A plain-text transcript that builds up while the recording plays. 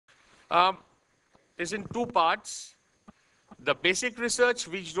Um, is in two parts. The basic research,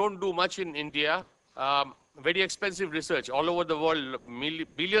 which don't do much in India, very expensive research. All over the world,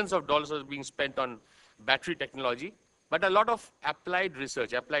 billions of dollars are being spent on battery technology. But a lot of applied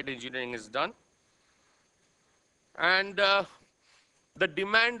research, applied engineering is done. And the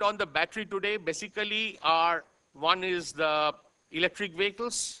demand on the battery today basically are, one is the electric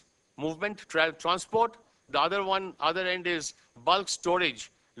vehicles, movement, transport. The other end is bulk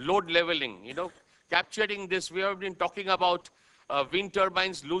storage, load leveling, capturing this. We have been talking about wind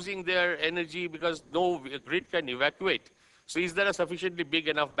turbines losing their energy because no grid can evacuate. So is there a sufficiently big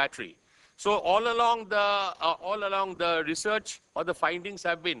enough battery? So all along the research or the findings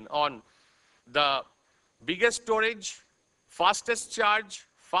have been on the biggest storage, fastest charge,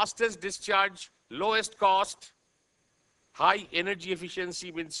 fastest discharge, lowest cost, high energy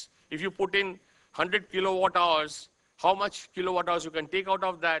efficiency means if you put in 100 kilowatt hours, how much kilowatt hours you can take out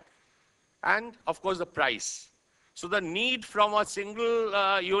of that, and of course the price. So the need from a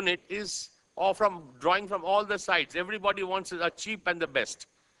single unit is or from drawing from all the sides. Everybody wants a cheap and the best.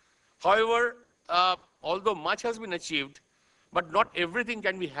 However, although much has been achieved, but not everything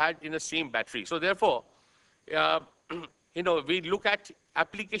can be had in the same battery. So therefore, uh, we look at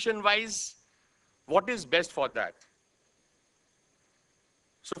application-wise, what is best for that.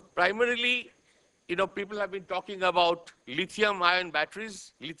 So primarily, people have been talking about lithium-ion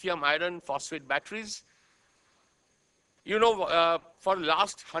batteries, lithium iron phosphate batteries. For the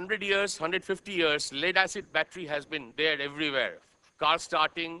last 100 years, 150 years, lead-acid battery has been there everywhere. Car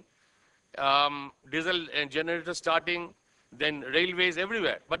starting, diesel generator starting, then railways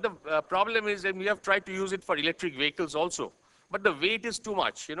everywhere. But the problem is that we have tried to use it for electric vehicles also. But the weight is too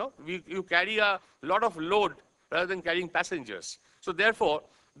much, you carry a lot of load rather than carrying passengers. So therefore,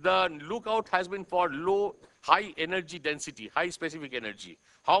 the lookout has been for high energy density, high specific energy.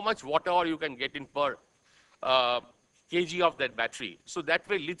 How much watt hour you can get in per kg of that battery. So that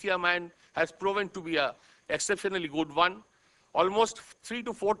way, lithium-ion has proven to be a exceptionally good one. Almost 3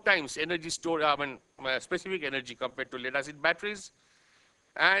 to 4 times energy specific energy compared to lead-acid batteries.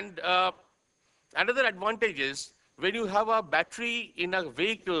 And another advantage is when you have a battery in a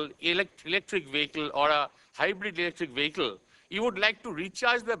vehicle, electric vehicle or a hybrid electric vehicle, you would like to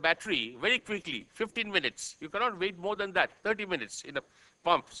recharge the battery very quickly, 15 minutes. You cannot wait more than that, 30 minutes in a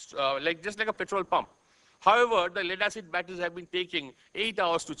pump, just like a petrol pump. However, the lead-acid batteries have been taking 8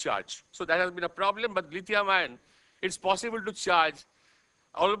 hours to charge. So that has been a problem, but lithium-ion, it's possible to charge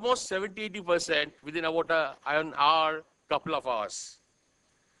almost 70–80% within about an hour, couple of hours.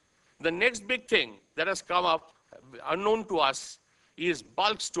 The next big thing that has come up, unknown to us, is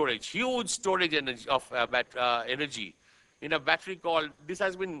bulk storage, huge storage energy of energy in a battery called, this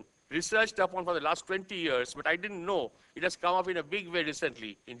has been researched upon for the last 20 years, but I didn't know. It has come up in a big way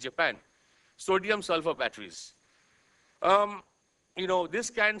recently in Japan. Sodium sulfur batteries. This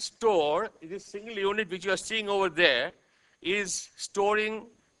can store, this single unit which you are seeing over there is storing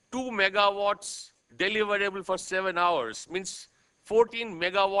 2 megawatts deliverable for 7 hours, means 14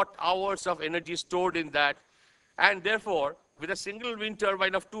 megawatt hours of energy stored in that. And therefore, with a single wind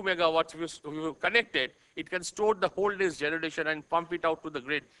turbine of 2 megawatts, if you connect it, it can store the whole day's generation and pump it out to the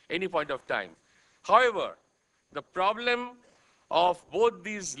grid any point of time. However, the problem of both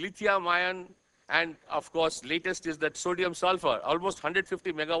these lithium-ion and, of course, latest is that sodium sulfur, almost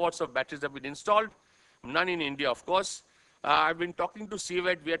 150 megawatts of batteries have been installed, none in India, of course. I've been talking to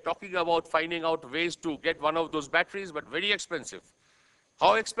CVET. We are talking about finding out ways to get one of those batteries, but very expensive.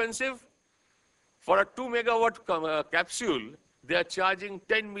 How expensive? For a 2 megawatt capsule, they are charging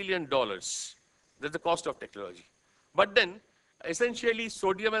 $10 million. That's the cost of technology. But then, essentially,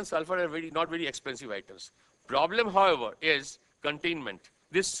 sodium and sulfur are not very expensive items. Problem, however, is containment.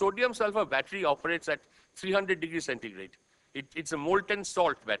 This sodium sulfur battery operates at 300 degrees centigrade. It's a molten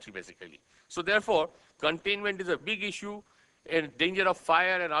salt battery, basically. So therefore, containment is a big issue, and danger of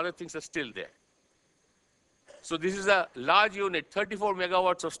fire and other things are still there. So this is a large unit, 34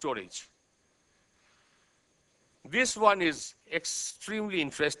 megawatts of storage. This one is extremely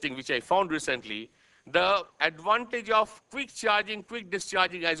interesting, which I found recently. The advantage of quick charging, quick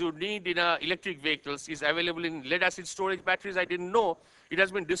discharging, as you need in electric vehicles, is available in lead-acid storage batteries. I didn't know. It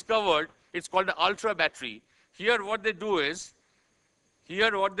has been discovered. It's called the ultra battery. Here, what they do is,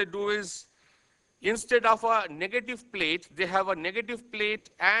 instead of a negative plate, they have a negative plate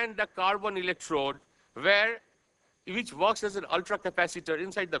and a carbon electrode, which works as an ultra capacitor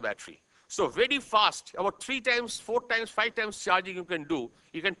inside the battery. So very fast, about 3 times, 4 times, 5 times charging you can do.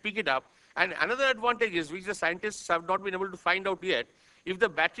 You can pick it up. And another advantage is, which the scientists have not been able to find out yet, if the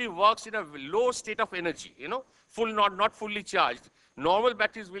battery works in a low state of energy, full, not fully charged, normal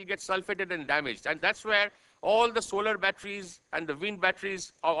batteries will get sulfated and damaged. And that's where all the solar batteries and the wind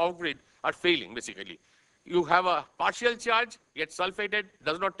batteries off-grid are failing, basically. You have a partial charge, gets sulfated,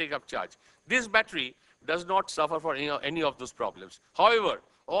 does not take up charge. This battery does not suffer for any of those problems. However,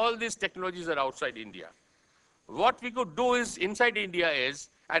 all these technologies are outside India. What we could do is inside India is,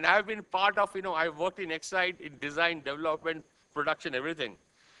 and I've been part of, I've worked in Exide, in design, development, production, everything.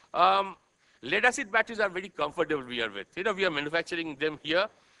 Lead acid batteries are very comfortable we are with. We are manufacturing them here.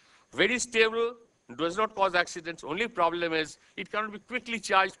 Very stable, does not cause accidents. Only problem is it cannot be quickly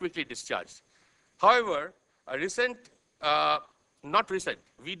charged, quickly discharged. However, not recent,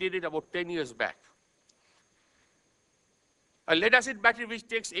 we did it about 10 years back. A lead acid battery which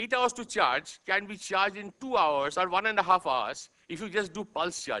takes 8 hours to charge can be charged in 2 hours or 1.5 hours if you just do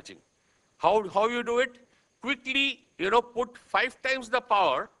pulse charging. How you do it? Quickly, put 5 times the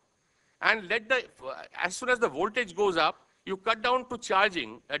power and as soon as the voltage goes up, you cut down to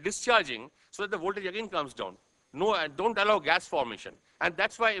discharging, so that the voltage again comes down. No, don't allow gas formation. And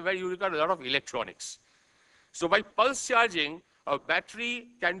that's where you require a lot of electronics. So by pulse charging, a battery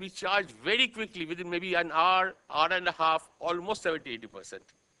can be charged very quickly within maybe an hour, hour and a half, almost 70–80%.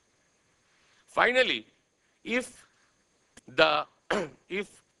 Finally, if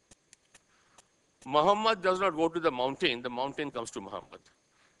Muhammad does not go to the mountain comes to Muhammad.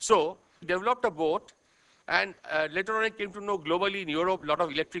 So developed a boat, and later on I came to know globally in Europe, a lot of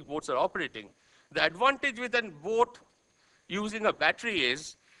electric boats are operating. The advantage with a boat using a battery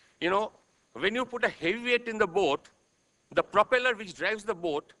is, when you put a heavy weight in the boat, the propeller which drives the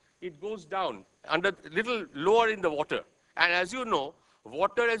boat, it goes down under little lower in the water. And as you know,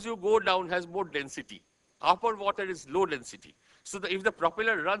 water as you go down has more density. Upper water is low density. So if the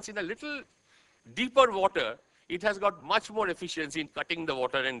propeller runs in a little deeper water, it has got much more efficiency in cutting the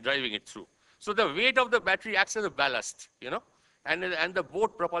water and driving it through. So the weight of the battery acts as a ballast, and the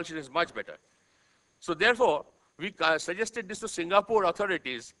boat propulsion is much better. So therefore, we suggested this to Singapore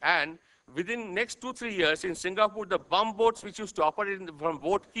authorities, and within next 2–3 years in Singapore, the bump boats which used to operate from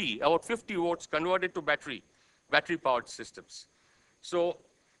boat key, about 50 boats converted to battery-powered systems. So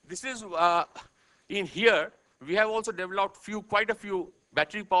this is, in here, we have also developed quite a few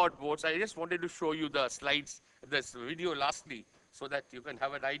battery-powered boats. I just wanted to show you the slides, this video lastly, so that you can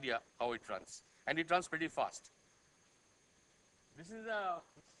have an idea how it runs. And it runs pretty fast. This is a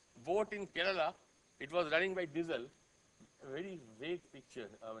boat in Kerala. It was running by diesel. A very vague picture,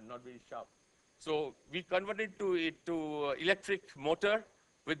 not very sharp. So we converted it to electric motor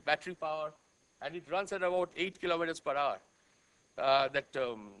with battery power, and it runs at about 8 kilometers per hour.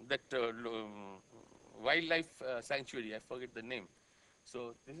 Wildlife sanctuary, I forget the name.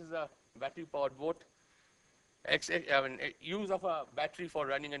 So this is a battery-powered boat. Use of a battery for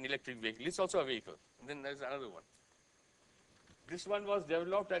running an electric vehicle. It's also a vehicle. And then there's another one. This one was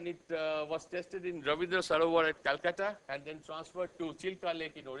developed and it was tested in Ravindra Sarovar at Calcutta and then transferred to Chilka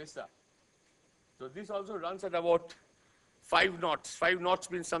Lake in Orissa. So this also runs at about 5 knots. 5 knots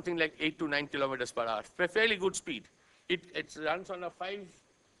means something like 8 to 9 kilometers per hour. Fairly good speed. It runs on a 5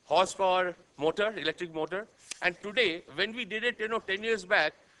 horsepower motor, electric motor. And today, when we did it, 10 years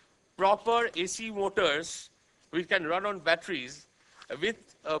back, proper AC motors which can run on batteries with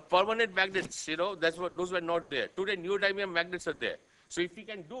permanent magnets, those were not there. Today, neodymium magnets are there. So if we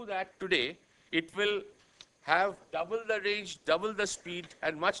can do that today, it will have double the range, double the speed,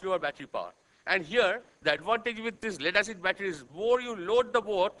 and much lower battery power. And here, the advantage with this lead-acid battery is more you load the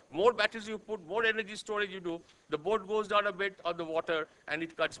boat, more batteries you put, more energy storage you do, the boat goes down a bit on the water, and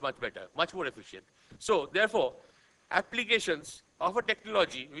it cuts much better, much more efficient. So therefore, applications of a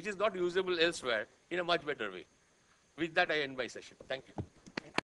technology which is not usable elsewhere in a much better way. With that, I end my session. Thank you.